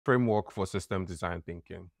framework for system design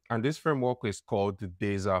thinking. And this framework is called the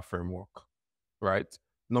DASER framework, right?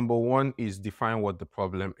 Number one is define what the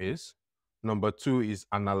problem is. Number two is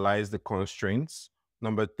analyze the constraints.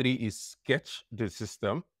 Number three is sketch the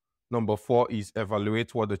system. Number four is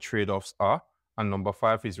evaluate what the trade-offs are. And number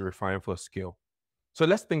five is refine for scale. So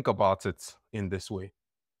let's think about it in this way.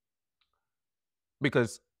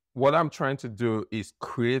 Because what I'm trying to do is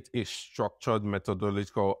create a structured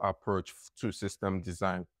methodological approach to system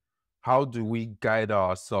design. How do we guide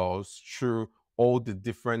ourselves through all the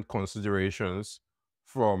different considerations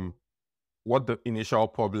from what the initial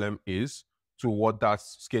problem is to what that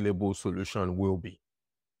scalable solution will be,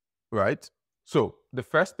 right? So the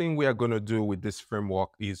first thing we are going to do with this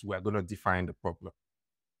framework is we're going to define the problem,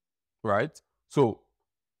 right? So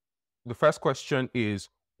the first question is,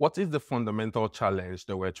 what is the fundamental challenge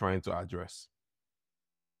that we're trying to address,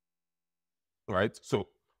 right? So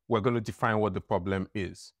we're going to define what the problem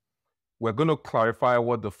is. We're going to clarify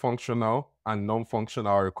what the functional and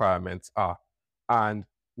non-functional requirements are and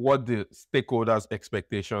what the stakeholders'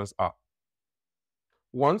 expectations are.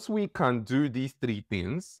 Once we can do these three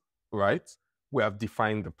things, right, we have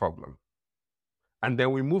defined the problem. And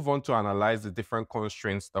then we move on to analyze the different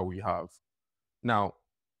constraints that we have. Now,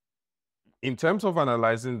 in terms of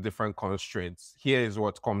analyzing different constraints, here is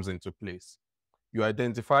what comes into place. You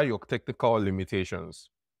identify your technical limitations.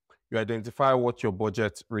 You identify what your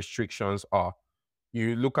budget restrictions are.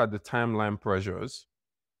 You look at the timeline pressures.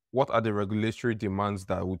 What are the regulatory demands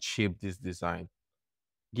that would shape this design?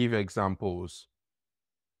 Give examples.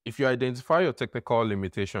 If you identify your technical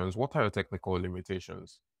limitations, what are your technical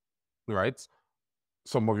limitations, right?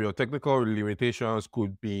 Some of your technical limitations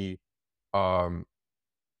could be who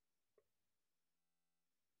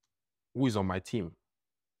is on my team.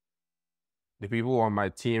 The people on my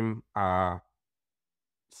team are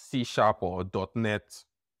C# or .NET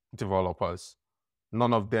developers.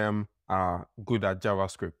 None of them are good at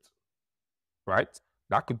JavaScript, right?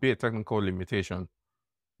 That could be a technical limitation.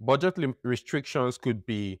 Budget restrictions could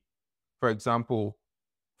be, for example,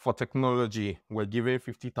 for technology, we're giving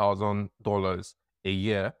 $50,000 a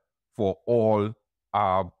year for all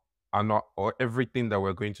or everything that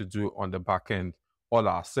we're going to do on the back end, all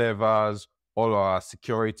our servers, all our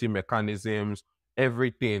security mechanisms,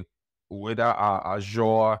 everything, whether our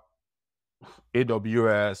Azure,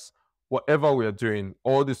 AWS, whatever we're doing,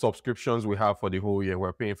 all the subscriptions we have for the whole year,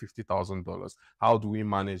 we're paying $50,000. How do we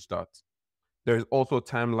manage that? There's also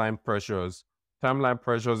timeline pressures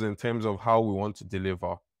in terms of how we want to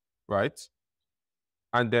deliver, right?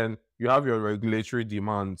 And then you have your regulatory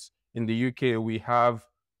demands. In the UK, we have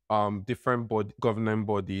different governing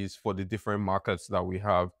bodies for the different markets that we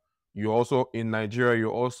have. In Nigeria,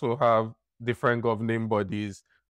 you also have different governing bodies